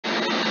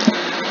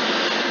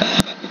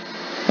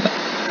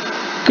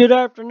Good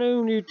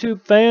afternoon,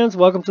 YouTube fans.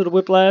 Welcome to the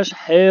Whiplash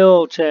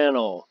Hell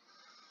channel.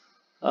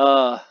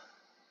 Today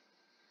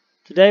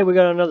we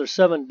got another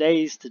 7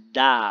 Days to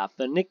Die,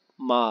 Fennec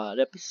Mod,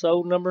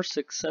 episode number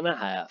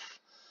 6.5.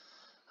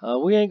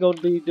 We ain't going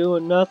to be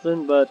doing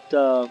nothing but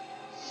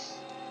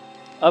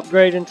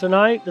upgrading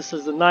tonight. This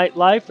is the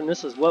nightlife, and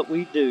this is what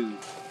we do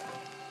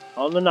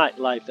on the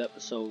nightlife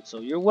episode.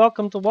 So you're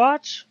welcome to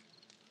watch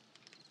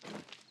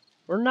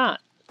or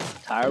not.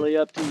 Entirely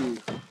up to you.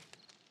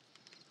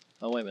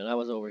 Oh, wait a minute. I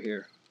was over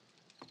here.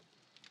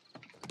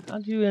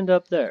 How'd you end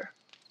up there?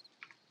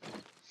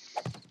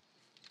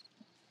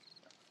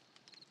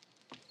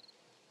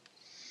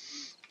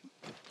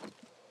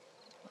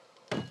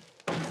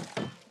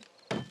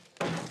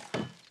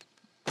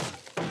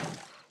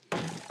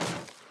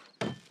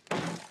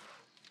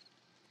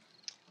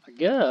 I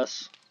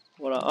guess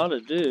what I ought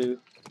to do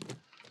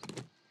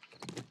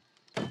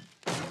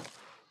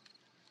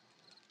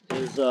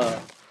is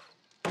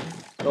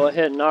go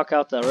ahead and knock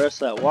out the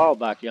rest of that wall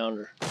back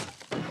yonder.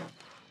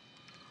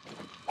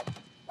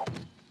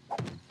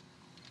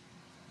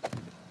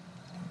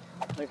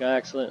 I think I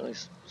accidentally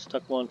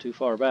stuck one too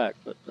far back,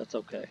 but that's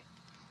okay.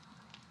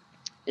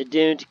 It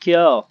didn't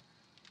kill.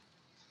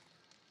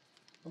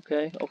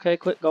 Okay,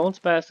 quit going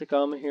spastic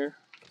on me here.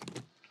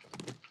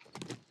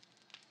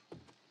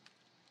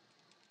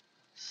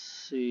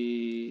 Let's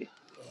see.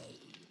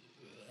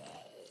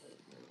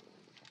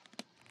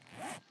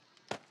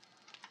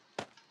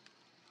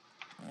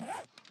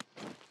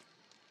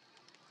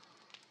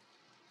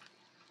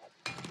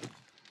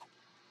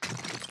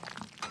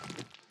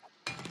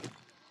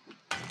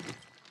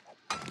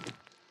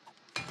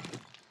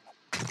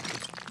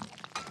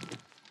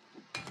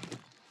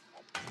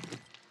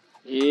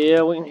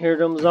 Yeah, we can hear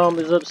them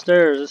zombies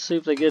upstairs. Let's see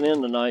if they get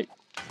in tonight.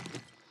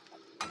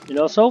 You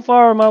know, so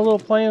far my little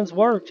plans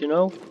worked, you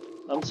know.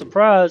 I'm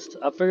surprised.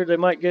 I figured they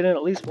might get in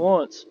at least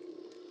once.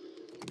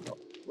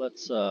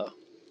 Let's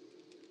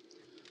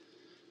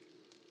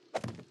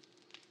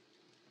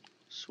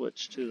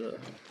switch to the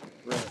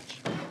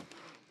wrench.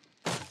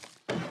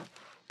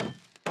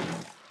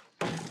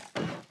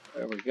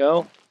 There we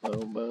go.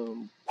 Boom,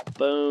 boom,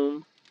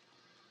 boom.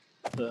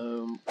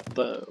 Boom,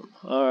 boom.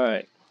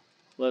 Alright.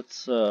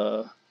 Let's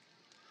oh,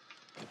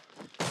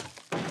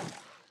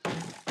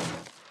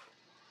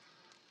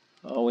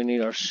 we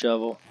need our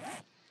shovel.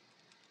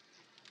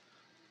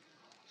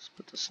 Let's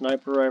put the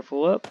sniper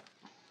rifle up.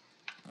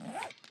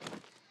 I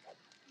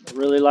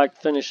really like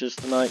finishes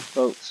tonight,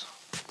 folks.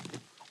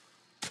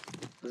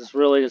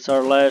 It's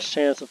our last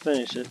chance to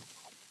finish it.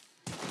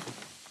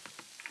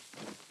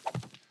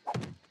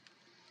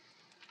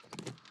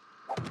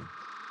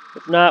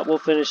 If not, we'll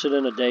finish it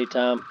in the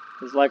daytime.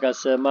 Because like I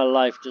said, my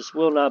life just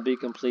will not be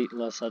complete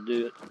unless I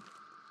do it.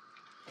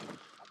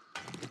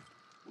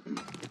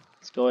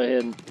 Let's go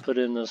ahead and put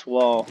in this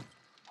wall.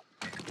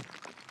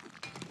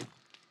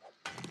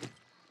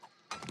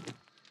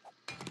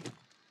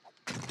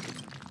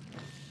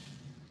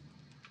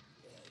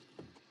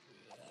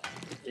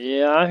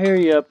 Yeah, I hear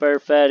you up there,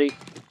 fatty.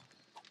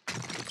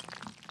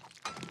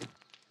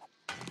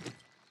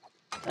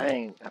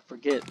 Dang, I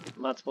forget.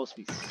 I'm not supposed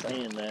to be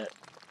saying that.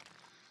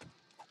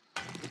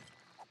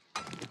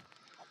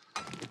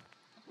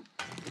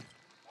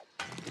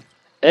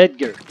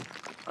 Edgar.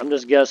 I'm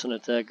just guessing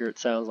it's Edgar. It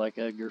sounds like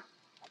Edgar.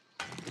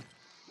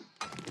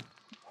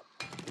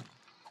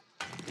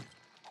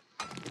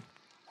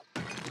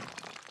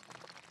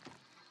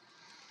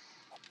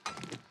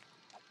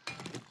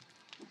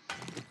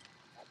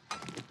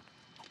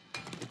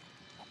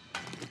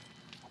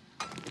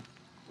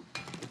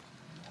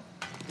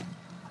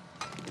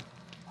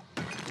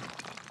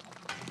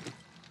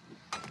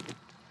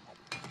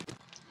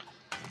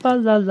 Ba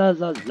la la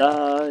la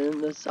la in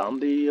the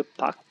zombie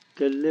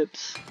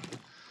apocalypse.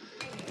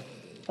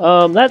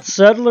 That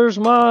Settlers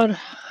mod,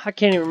 I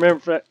can't even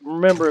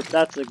remember if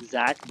that's the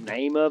exact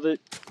name of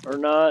it or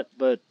not,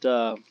 but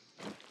I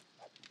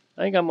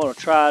think I'm gonna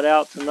try it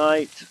out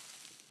tonight.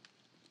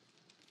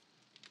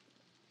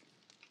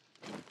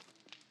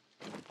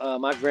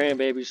 My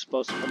grandbaby's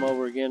supposed to come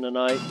over again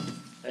tonight,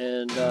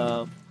 and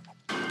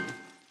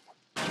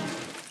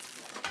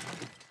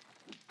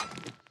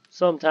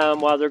sometime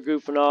while they're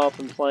goofing off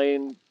and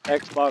playing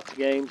Xbox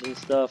games and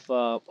stuff,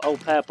 old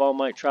Papa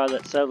might try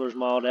that Settlers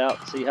mod out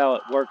and see how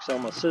it works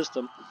on my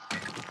system.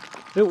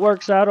 If it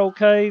works out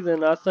okay,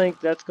 then I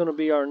think that's going to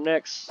be our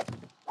next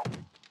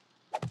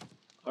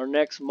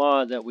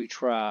mod that we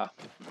try.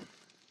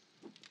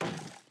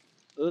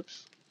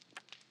 Oops.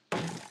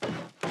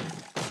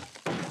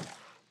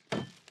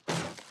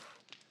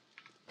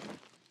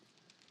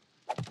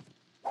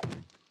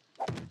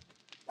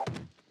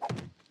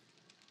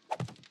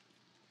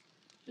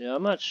 Yeah,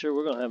 I'm not sure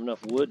we're going to have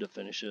enough wood to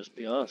finish this, to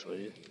be honest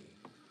with you.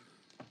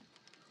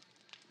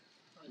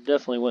 I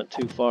definitely went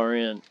too far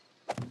in.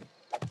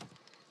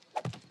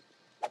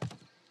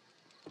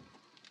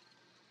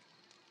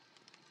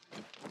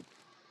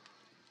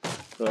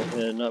 Go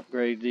ahead and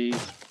upgrade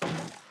these.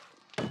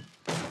 How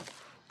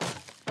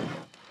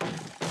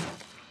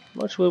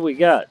much wood we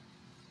got?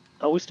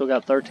 Oh, we still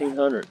got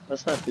 1,300.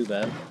 That's not too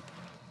bad.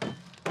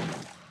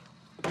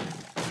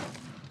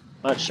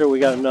 Not sure we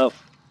got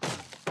enough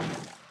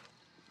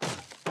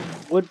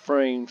wood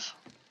frames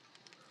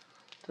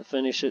to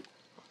finish it.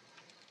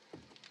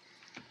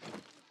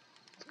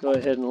 Let's go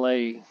ahead and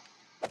lay.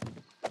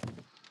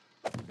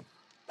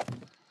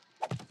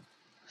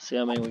 See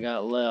how many we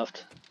got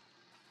left.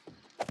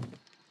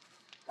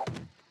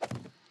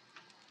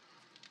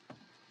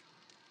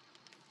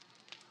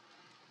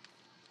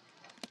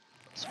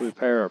 Let's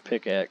repair our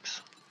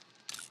pickaxe.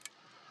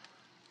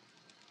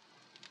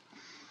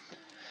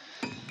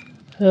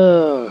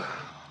 Oh.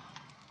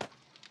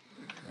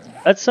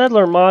 That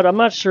settler mod, I'm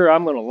not sure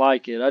I'm gonna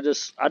like it. I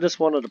just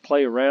wanted to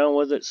play around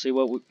with it, see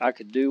what I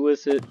could do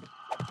with it.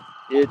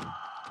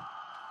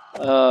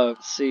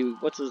 See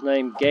what's his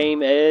name,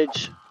 Game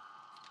Edge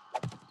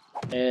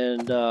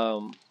and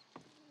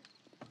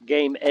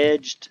Game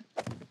Edged,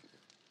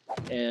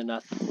 and I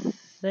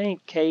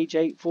think Cage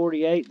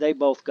 848. They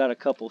both got a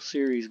couple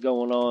series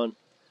going on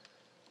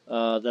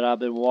that I've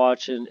been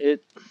watching.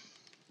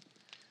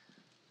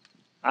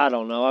 I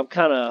don't know.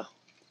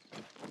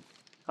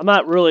 I'm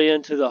not really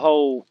into the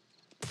whole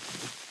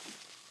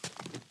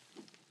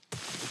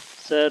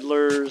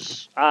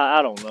settlers.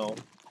 I don't know.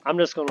 I'm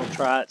just gonna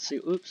try it, see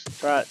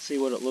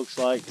what it looks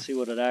like, see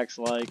what it acts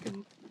like,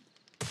 and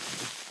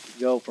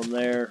go from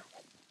there.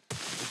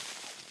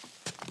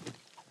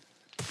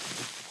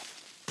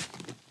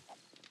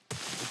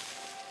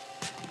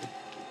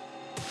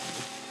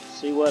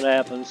 See what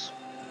happens.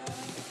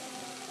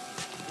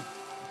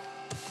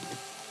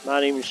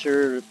 Not even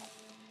sure if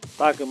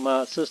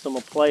my system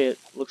will play it.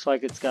 Looks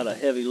like it's got a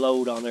heavy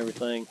load on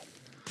everything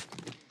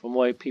from the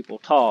way people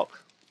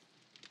talk.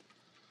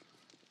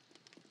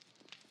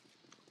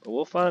 But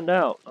we'll find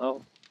out.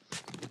 I'll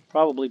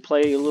probably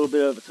play a little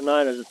bit of it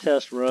tonight as a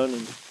test run,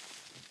 and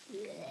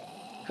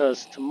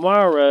because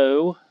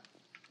tomorrow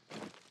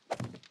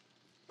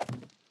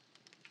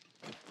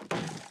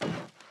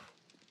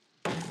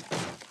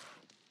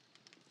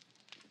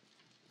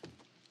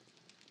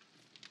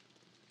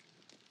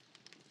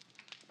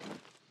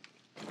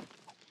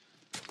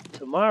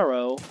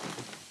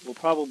will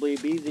probably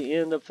be the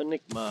end of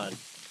Fennec Mod.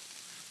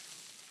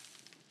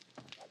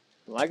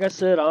 Like I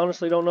said, I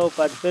honestly don't know if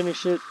I'd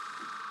finish it.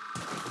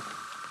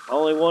 I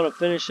only want to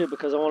finish it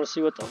because I want to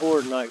see what the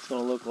Horde Night's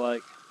going to look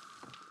like.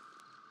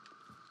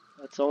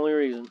 That's the only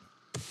reason.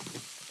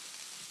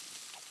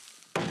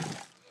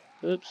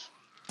 Oops.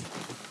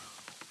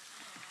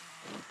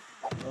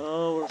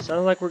 Oh, it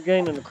sounds like we're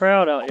gaining the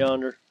crowd out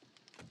yonder.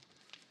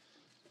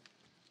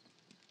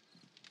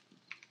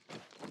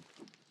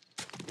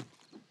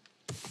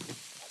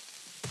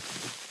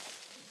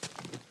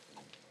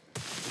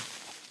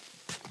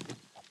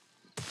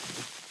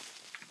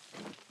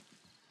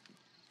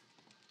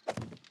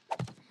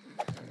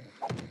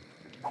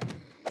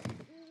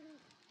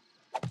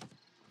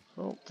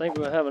 I don't think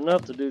we'll have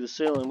enough to do the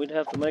ceiling. We'd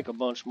have to make a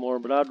bunch more,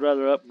 but I'd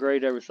rather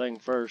upgrade everything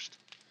first.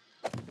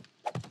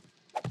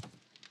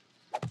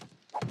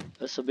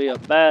 This will be a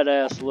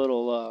badass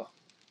little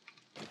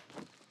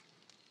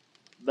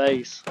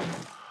base.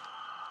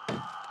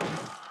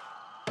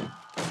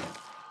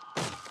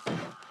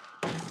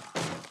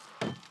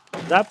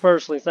 I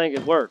personally think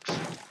it works.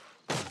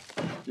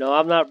 You know,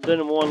 I've not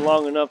been in one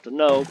long enough to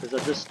know because I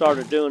just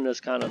started doing this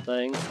kind of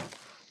thing.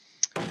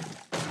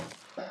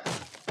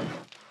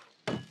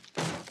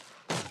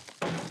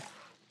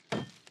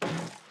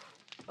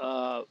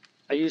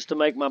 I used to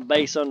make my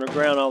base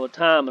underground all the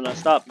time, and I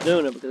stopped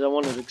doing it because I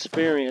wanted to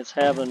experience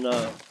having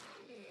the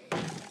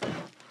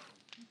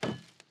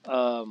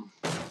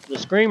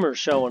screamers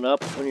showing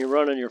up when you're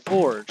running your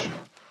forge.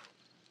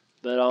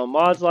 But on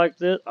mods like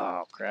this,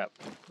 oh crap,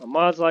 on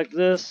mods like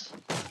this,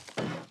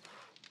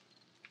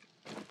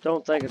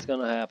 don't think it's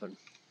gonna happen.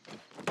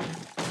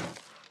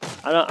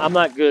 I'm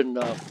not good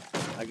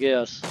enough, I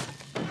guess.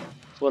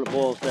 That's what it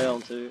boils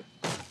down to.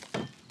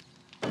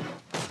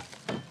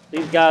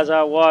 These guys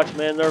I watch,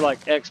 man, they're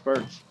like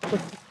experts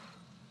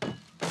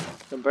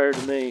compared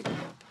to me.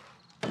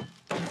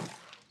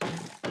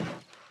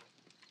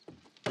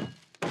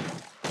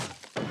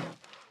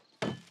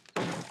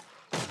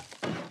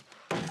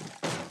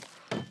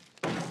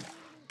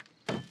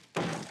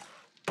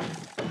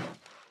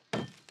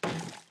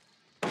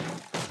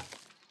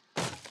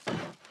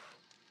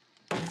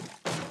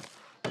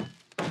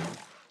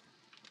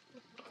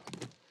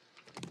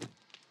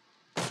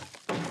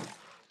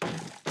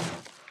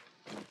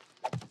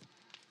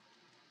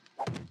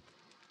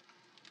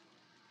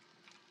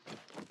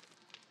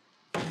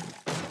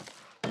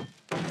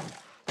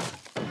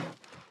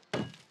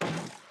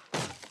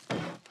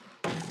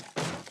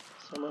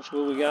 How much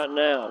will we got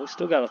now? We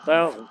still got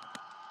 1,000.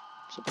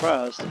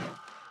 Surprised.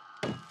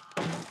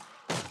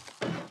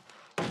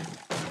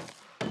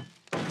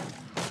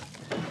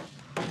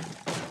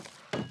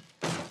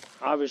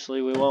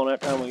 Obviously we won't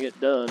after time we get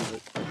done,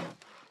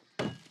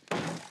 but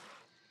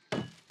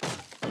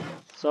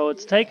so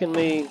it's taken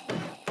me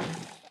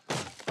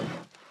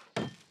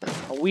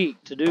a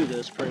week to do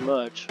this pretty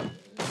much.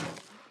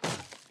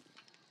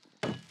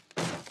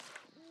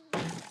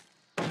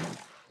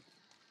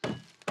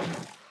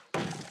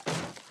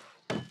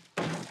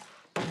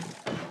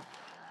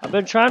 I've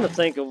been trying to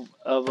think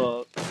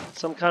of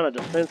some kind of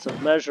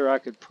defensive measure I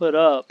could put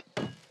up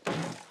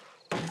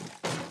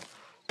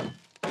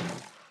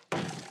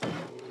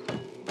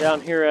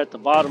down here at the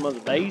bottom of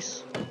the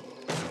base.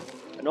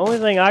 And the only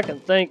thing I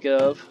can think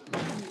of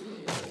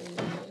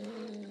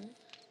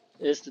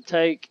is to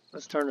take,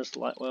 let's turn this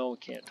light, well, we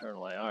can't turn the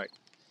light, alright.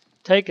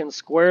 Take and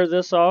square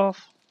this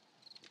off,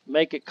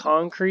 make it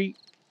concrete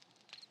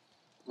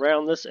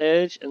around this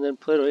edge, and then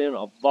put in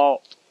a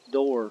vault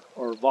door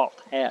or vault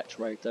hatch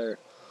right there.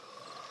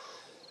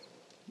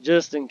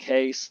 Just in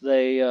case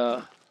they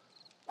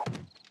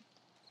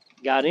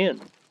got in.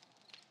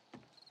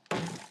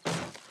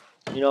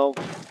 You know,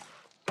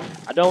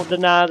 I don't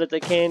deny that they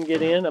can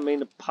get in. I mean,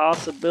 the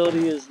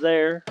possibility is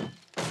there.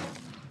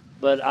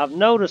 But I've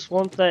noticed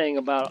one thing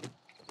about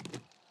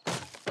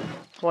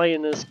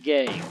playing this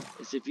game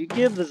is if you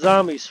give the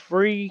zombies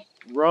free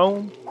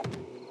roam,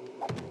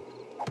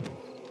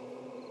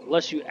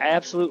 unless you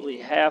absolutely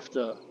have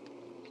to,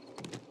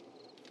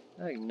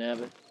 I can nab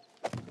it,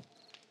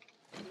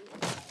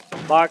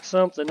 box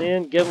something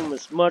in, give them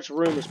as much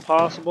room as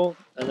possible,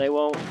 and they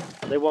won't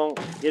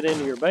get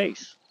into your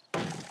base.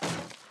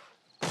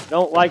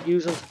 Don't like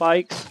using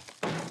spikes.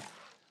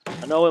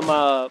 I know in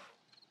my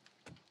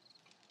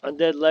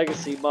Undead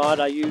Legacy mod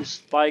I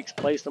used spikes,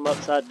 placed them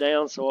upside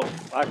down so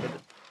I could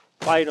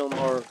fight them,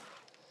 or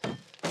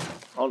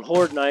on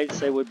Horde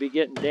nights they would be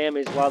getting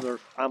damaged while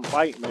I'm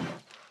fighting them.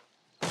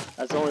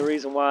 That's the only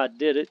reason why I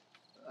did it.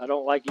 I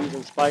don't like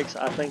using spikes.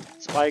 I think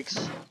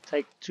spikes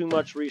take too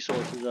much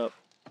resources up.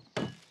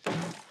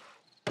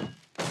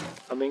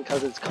 I mean,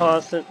 because it's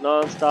constant,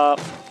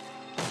 non-stop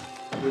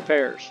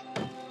repairs.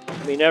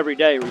 I mean,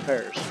 everyday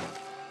repairs.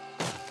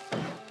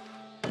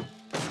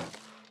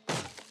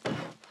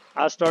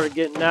 I started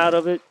getting out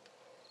of it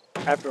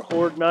after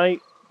Horde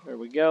night. There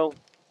we go.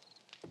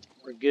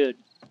 We're good.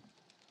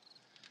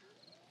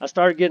 I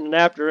started getting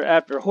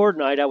after Horde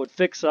night, I would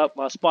fix up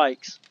my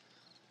spikes.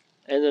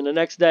 And then the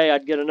next day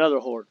I'd get another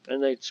Horde,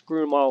 and they'd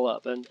screw them all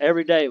up. And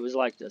every day it was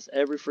like this,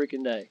 every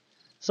freaking day.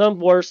 Some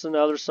worse than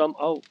others, some,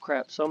 oh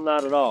crap, some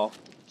not at all.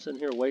 I'm sitting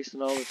here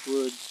wasting all this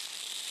wood.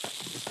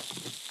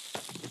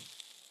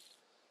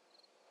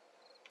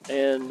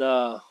 And,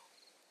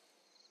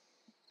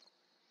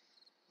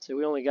 see,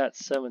 we only got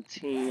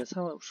 17. That's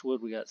how much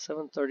wood we got,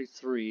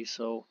 733.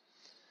 So,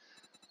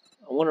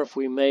 I wonder if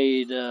we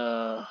made,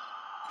 like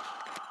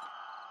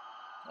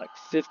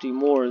 50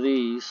 more of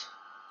these.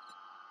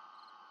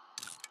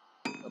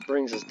 That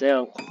brings us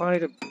down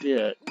quite a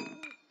bit.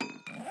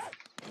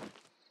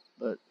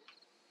 But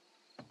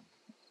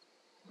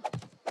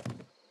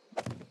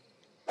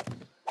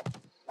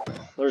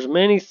there's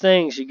many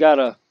things you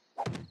gotta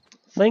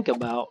think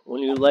about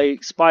when you lay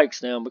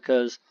spikes down,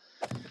 because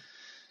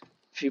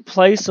if you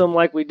place them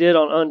like we did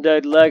on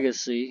Undead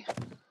Legacy,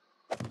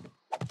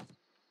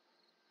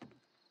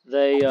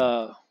 they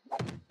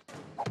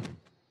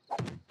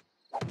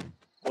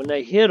when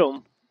they hit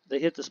them, they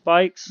hit the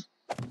spikes,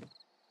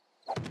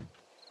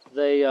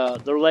 they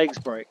their legs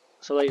break,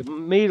 so they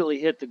immediately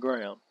hit the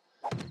ground.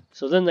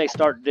 So then they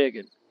start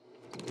digging,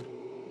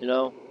 you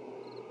know.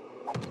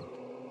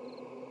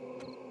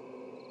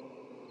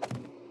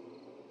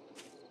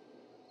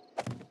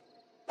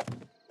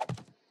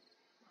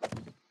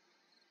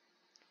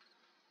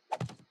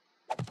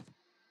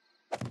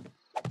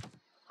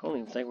 I don't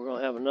even think we're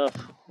gonna have enough.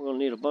 We're gonna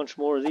need a bunch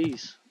more of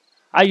these.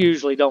 I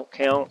usually don't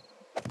count.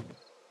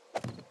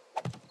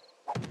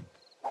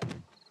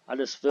 I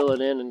just fill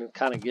it in and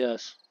kind of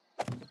guess.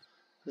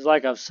 Because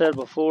like I've said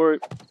before,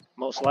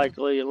 most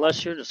likely,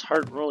 unless you're just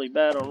hurting really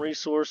bad on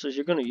resources,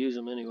 you're going to use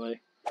them anyway,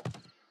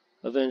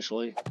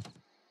 eventually.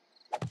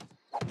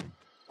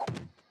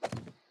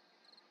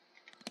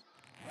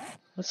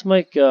 Let's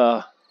make,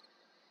 let's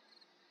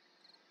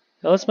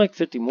make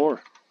 50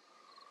 more.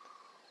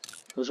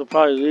 Because we'll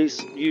probably at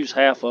least use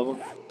half of them.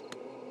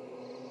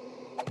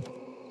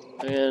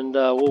 And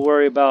we'll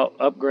worry about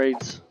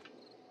upgrades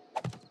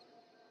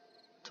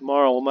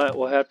tomorrow.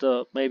 We'll have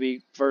to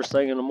maybe first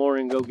thing in the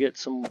morning go get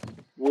some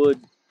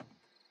wood.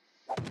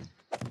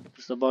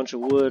 Just a bunch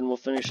of wood, and we'll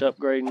finish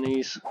upgrading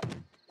these.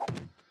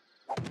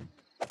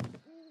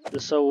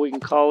 Just so we can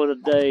call it a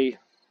day.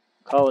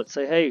 Call it,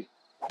 say, hey,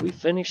 we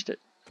finished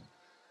it.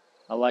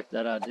 I like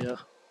that idea.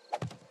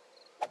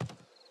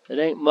 It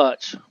ain't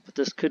much, but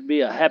this could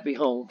be a happy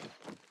home.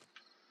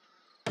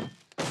 Let's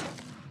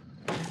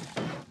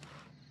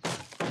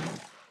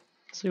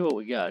see what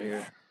we got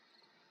here.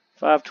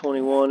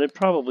 521, it'd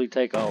probably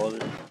take all of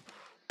it.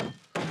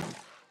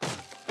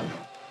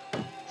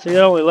 See, it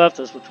only left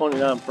us with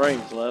 29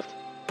 frames left.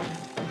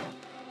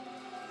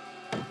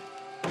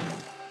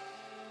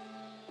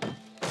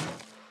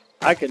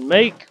 I can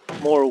make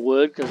more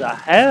wood because I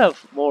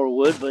have more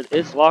wood, but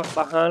it's locked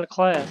behind a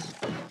class.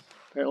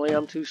 Apparently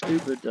I'm too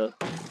stupid to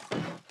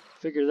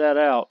figure that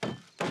out.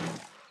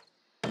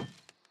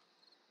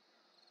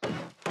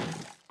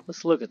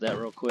 Let's look at that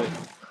real quick.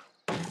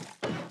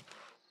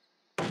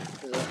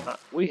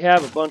 We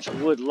have a bunch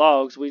of wood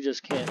logs, we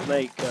just can't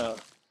make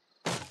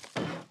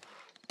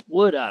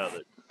wood out of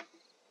it.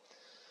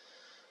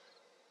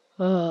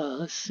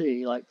 Let's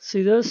see,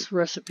 see this?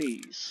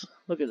 Recipes.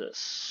 Look at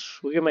this.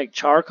 We can make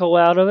charcoal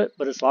out of it,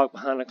 but it's locked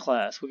behind a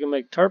class. We can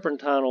make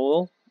turpentine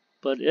oil,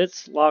 but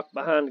it's locked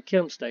behind a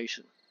chem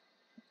station.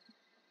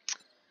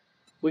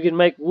 We can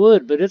make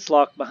wood, but it's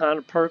locked behind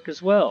a perk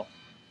as well.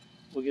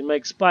 We can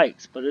make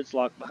spikes, but it's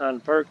locked behind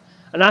a perk.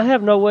 And I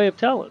have no way of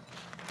telling.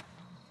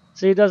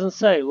 See, it doesn't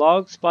say.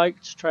 Logs,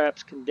 spikes,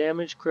 traps can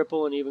damage,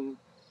 cripple, and even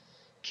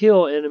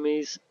kill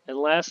enemies and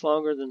last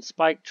longer than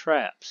spike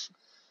traps.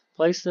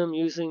 Place them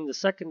using the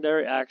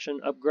secondary action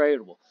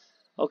upgradable.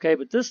 Okay,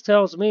 but this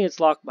tells me it's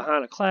locked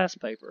behind a class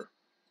paper.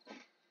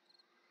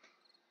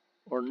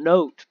 Or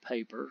note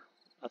paper.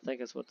 I think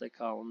that's what they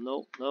call them.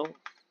 Nope, no.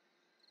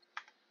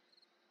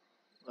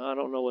 I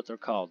don't know what they're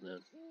called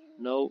then.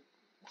 Note,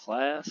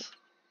 class.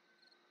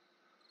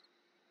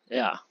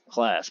 Yeah,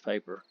 class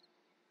paper.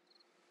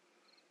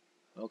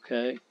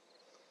 Okay.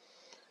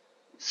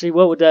 See,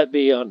 what would that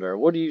be under?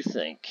 What do you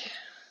think?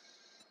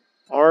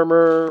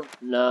 Armor?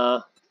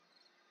 Nah.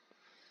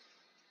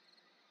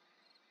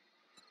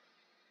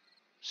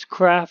 It's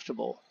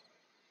craftable.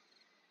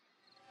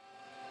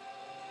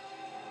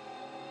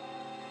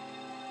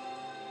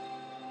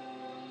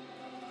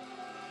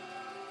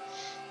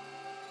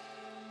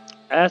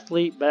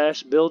 Athlete,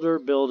 bash,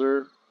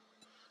 builder.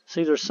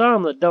 See, there's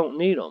some that don't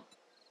need them.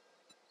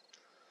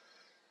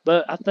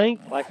 But I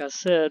think, like I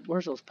said,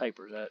 where's those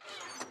papers at?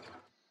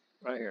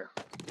 Right here.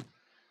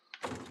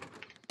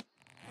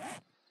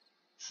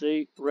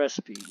 See,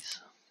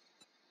 recipes.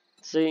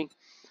 See?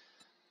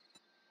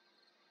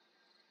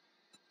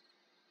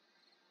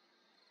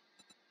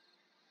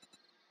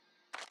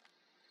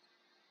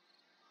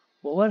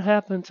 Well, what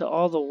happened to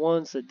all the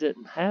ones that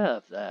didn't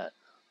have that?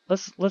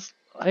 Let's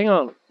hang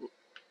on.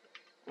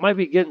 Might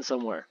be getting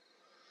somewhere.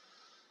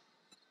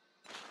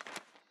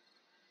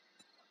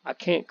 I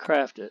can't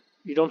craft it.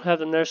 You don't have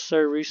the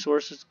necessary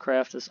resources to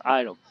craft this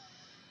item.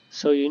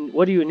 So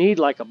what do you need,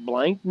 like a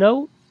blank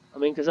note? I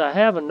mean, because I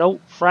have a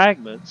note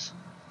fragments.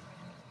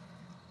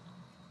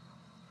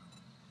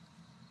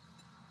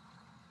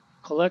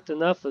 Collect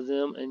enough of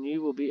them and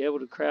you will be able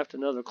to craft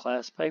another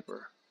class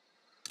paper.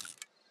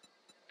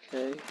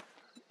 Okay.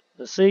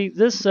 Now see,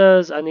 this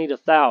says I need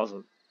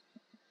 1,000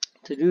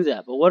 to do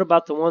that. But what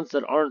about the ones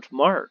that aren't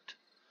marked?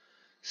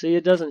 See,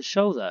 it doesn't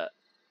show that.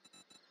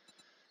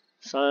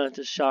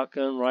 Scientist,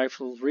 shotgun,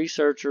 rifles,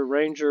 researcher,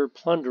 ranger,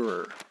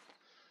 plunderer.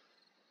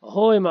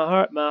 Ahoy,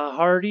 my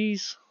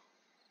hearties.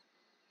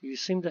 You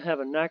seem to have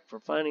a knack for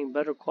finding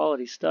better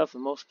quality stuff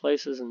in most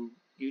places and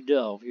you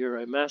delve. You're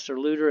a master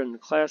looter and the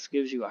class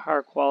gives you a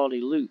higher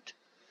quality loot.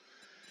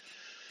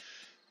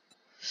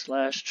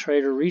 /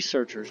 trader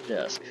researcher's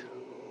desk.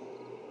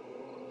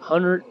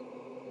 100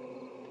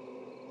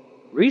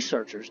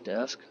 researcher's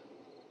desk.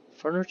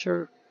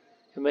 Furniture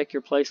can make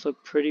your place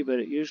look pretty, but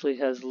it usually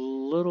has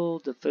little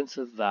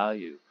defensive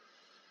value.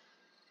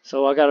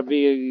 So I gotta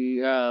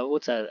be,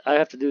 what's that? I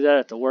have to do that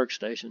at the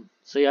workstation.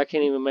 See, I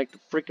can't even make the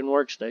freaking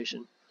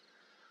workstation.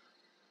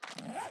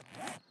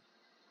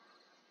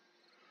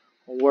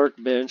 A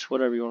workbench,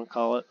 whatever you want to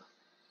call it.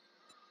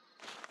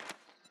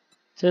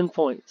 10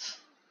 points.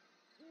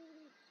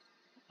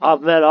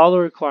 I've met all the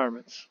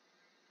requirements.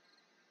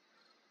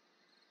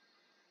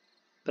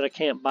 But I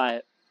can't buy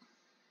it.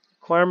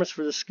 Requirements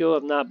for the skill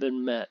have not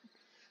been met.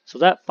 So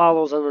that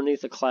follows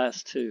underneath a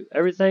class too.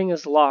 Everything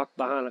is locked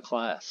behind a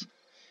class.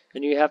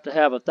 And you have to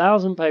have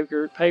 1,000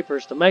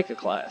 papers to make a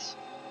class.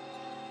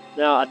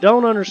 Now, I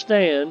don't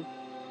understand,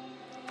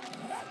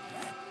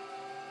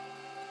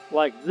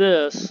 like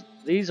this,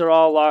 these are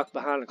all locked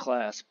behind a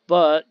class.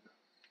 But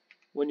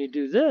when you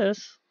do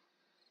this,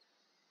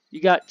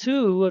 you got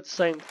 2 of the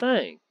same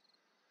thing.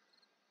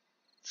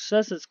 It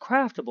says it's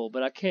craftable,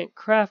 but I can't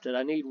craft it.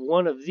 I need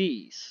 1 of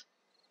these.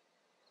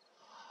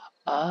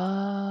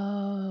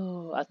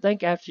 Oh, I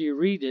think after you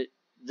read it,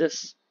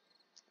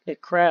 it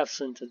crafts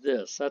into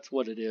this. That's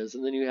what it is.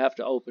 And then you have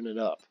to open it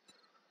up.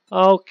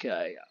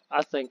 Okay,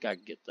 I think I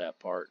get that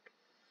part.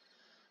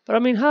 But I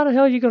mean, how the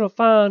hell are you going to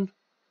find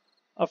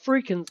a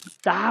freaking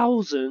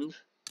 1,000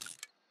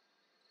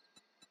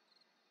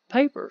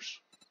 papers?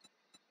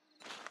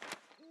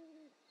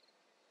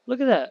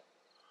 Look at that.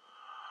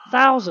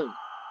 1,000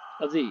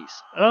 of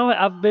these.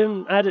 I've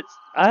been at it.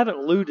 I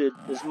haven't looted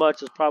as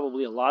much as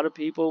probably a lot of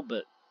people,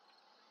 but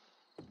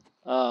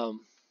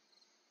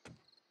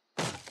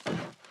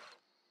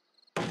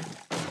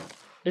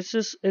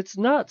it's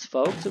nuts,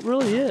 folks. It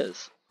really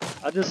is.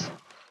 I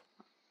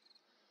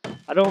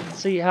don't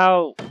see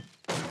how.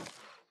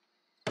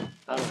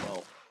 I don't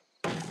know.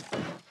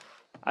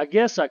 I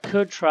guess I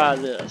could try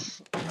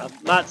this. I'm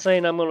not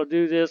saying I'm going to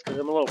do this because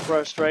I'm a little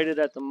frustrated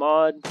at the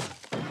mod.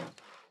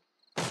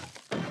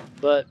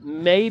 But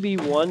maybe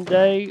one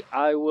day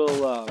I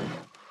will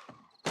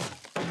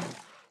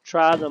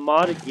try the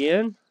mod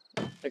again.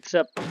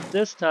 Except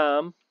this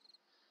time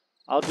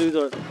I'll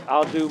do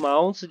my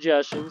own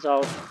suggestions.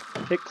 I'll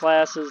pick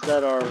classes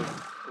that are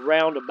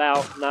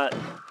roundabout, not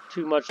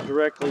too much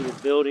directly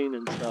with building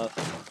and stuff.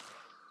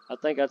 I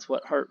think that's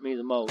what hurt me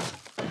the most.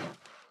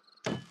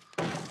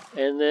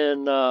 And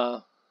then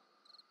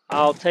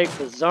I'll take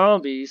the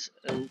zombies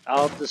and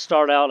I'll just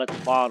start out at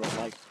the bottom.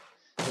 Like,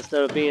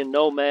 instead of being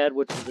nomad,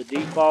 which is the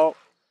default,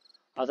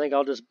 I think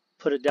I'll just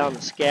put it down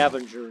to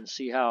scavenger and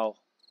see how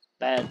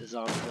bad the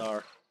zombies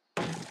are.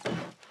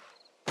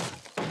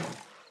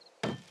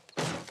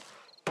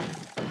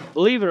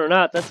 Believe it or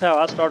not, that's how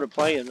I started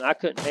playing. I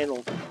couldn't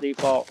handle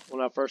default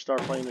when I first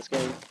started playing this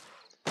game.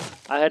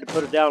 I had to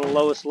put it down to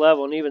lowest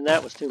level, and even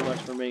that was too much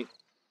for me.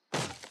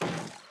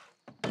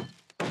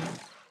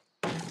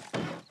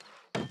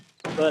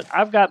 But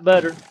I've got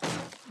better.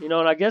 You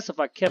know, and I guess if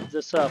I kept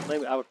this up,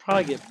 maybe I would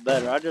probably get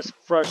better. I just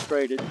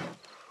frustrated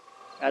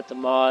at the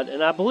mod.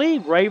 And I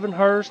believe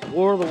Ravenhurst,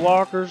 War of the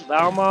Walkers,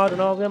 Valmod,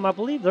 and all of them, I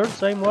believe they're the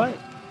same way.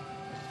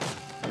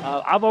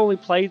 I've only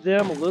played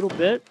them a little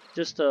bit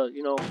just to,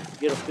 you know,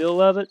 get a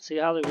feel of it, see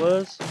how they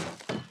was.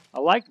 I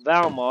liked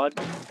Valmod.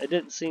 It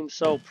didn't seem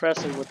so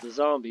pressing with the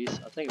zombies.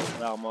 I think it was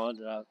Valmod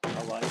that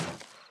I liked.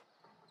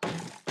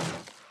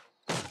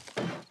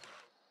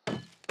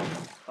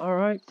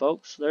 Alright,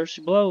 folks, there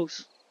she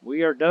blows.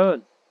 We are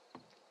done.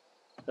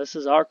 This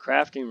is our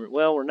crafting.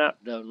 Well, we're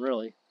not done,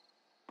 really.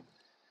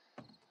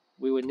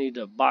 We would need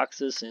to box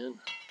this in.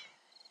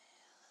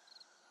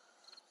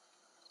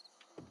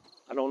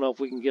 I don't know if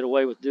we can get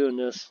away with doing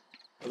this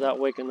without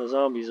waking the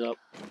zombies up.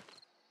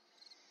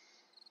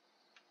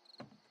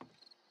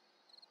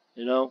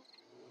 You know?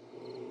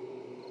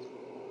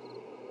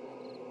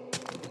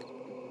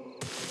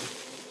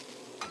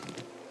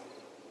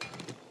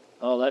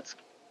 Oh, that's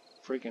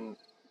freaking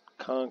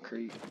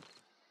concrete.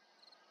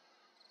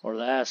 Or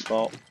the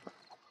asphalt.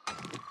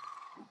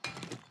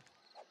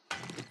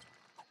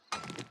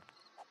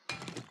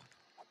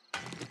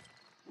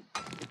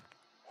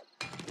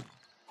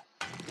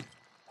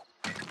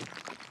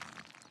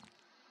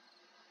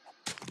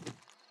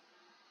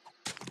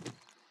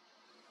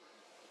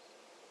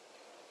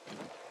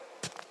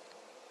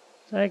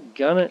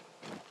 Dadgummit.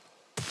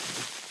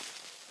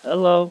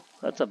 Hello.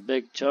 That's a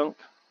big chunk.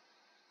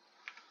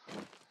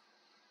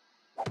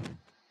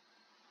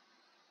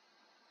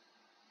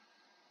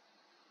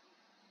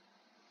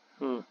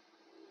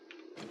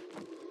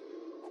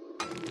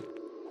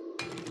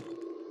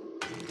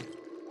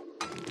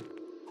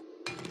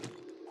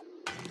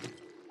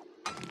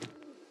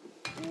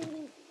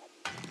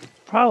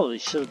 Probably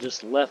should have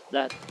just left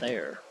that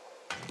there.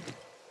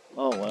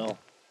 Oh well.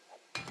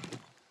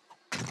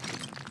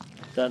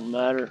 Doesn't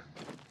matter.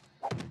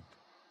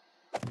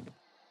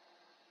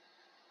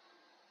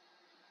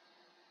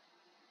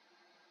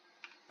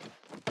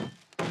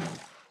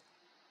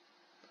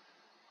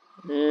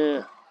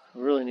 Yeah, I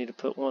really need to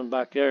put one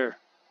back there.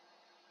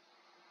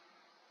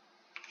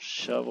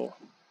 Shovel.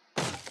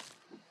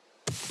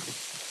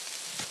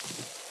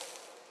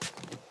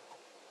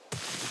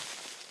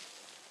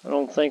 I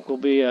don't think we'll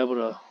be able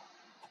to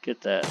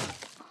get that.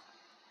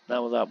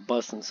 Not without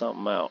busting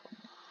something out.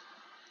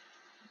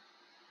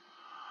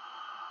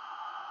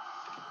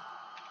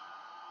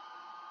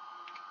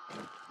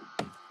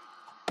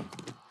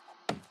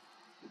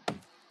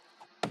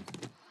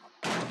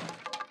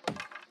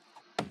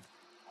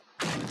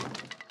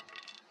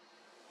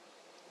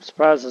 I'm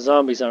surprised the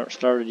zombies aren't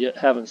started yet,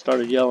 haven't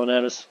started yelling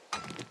at us.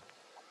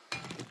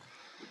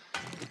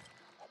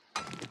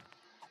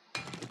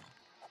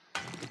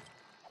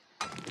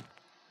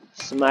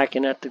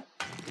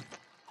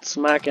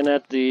 Smacking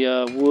at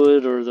the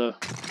wood or the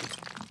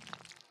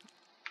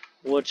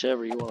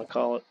whichever you want to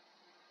call it.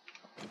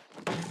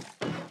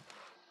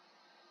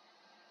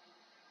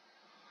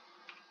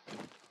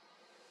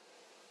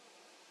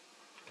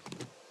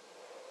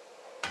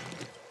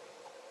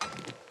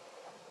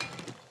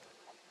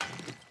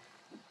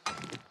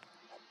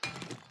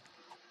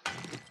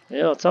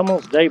 Yeah, it's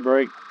almost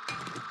daybreak.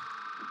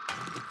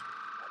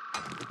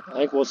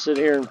 I think we'll sit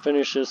here and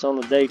finish this on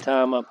the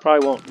daytime. I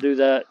probably won't do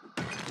that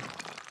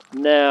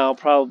now. I'll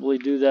probably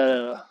do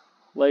that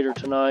later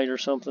tonight or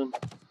something.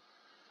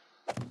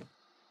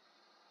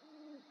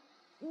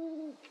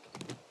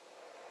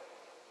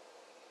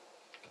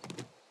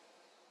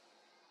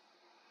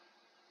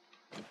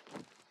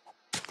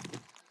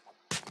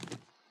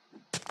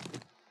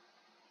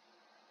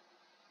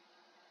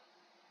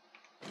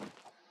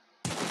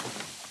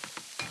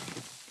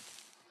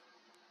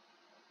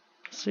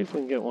 See if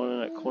we can get one in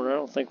that corner. I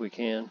don't think we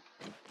can.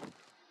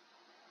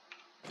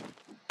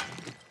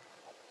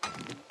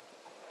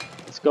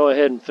 Let's go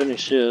ahead and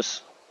finish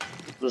this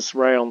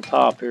round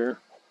top here.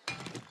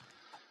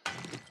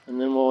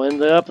 And then we'll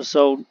end the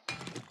episode.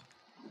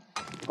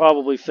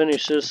 Probably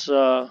finish this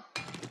on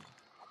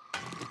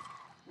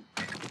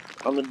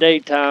the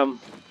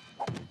daytime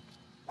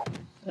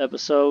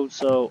episode.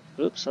 So,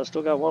 oops, I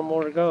still got one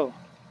more to go.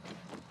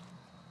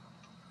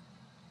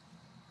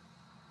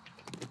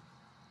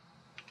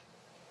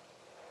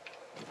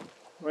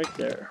 Right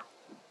there.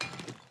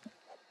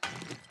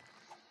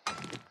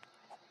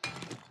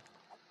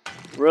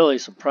 Really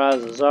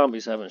surprised the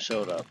zombies haven't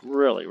showed up.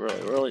 Really,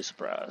 really, really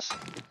surprised.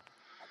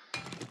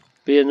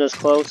 Being this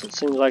close, it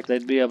seems like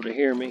they'd be able to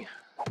hear me.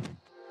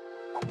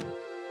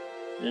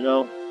 You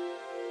know?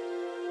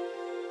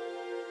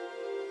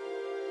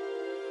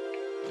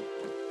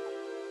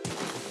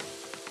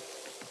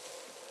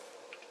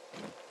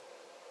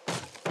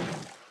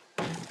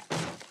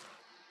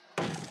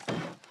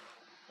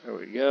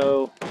 we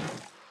go.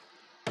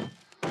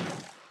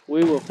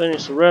 We will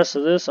finish the rest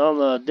of this on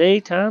the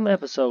daytime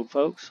episode,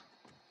 folks.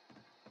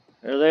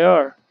 There they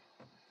are.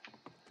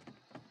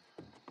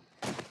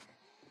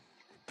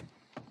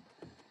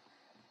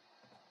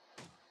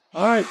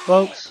 Alright,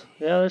 folks.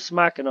 Yeah, they're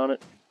smacking on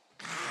it.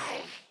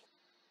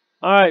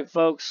 Alright,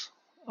 folks.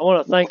 I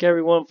want to thank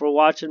everyone for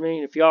watching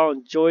me. If y'all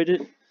enjoyed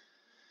it,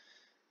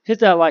 hit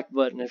that like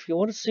button. If you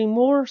want to see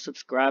more,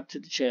 subscribe to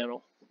the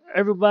channel.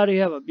 Everybody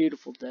have a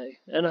beautiful day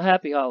and a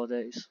happy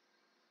holidays.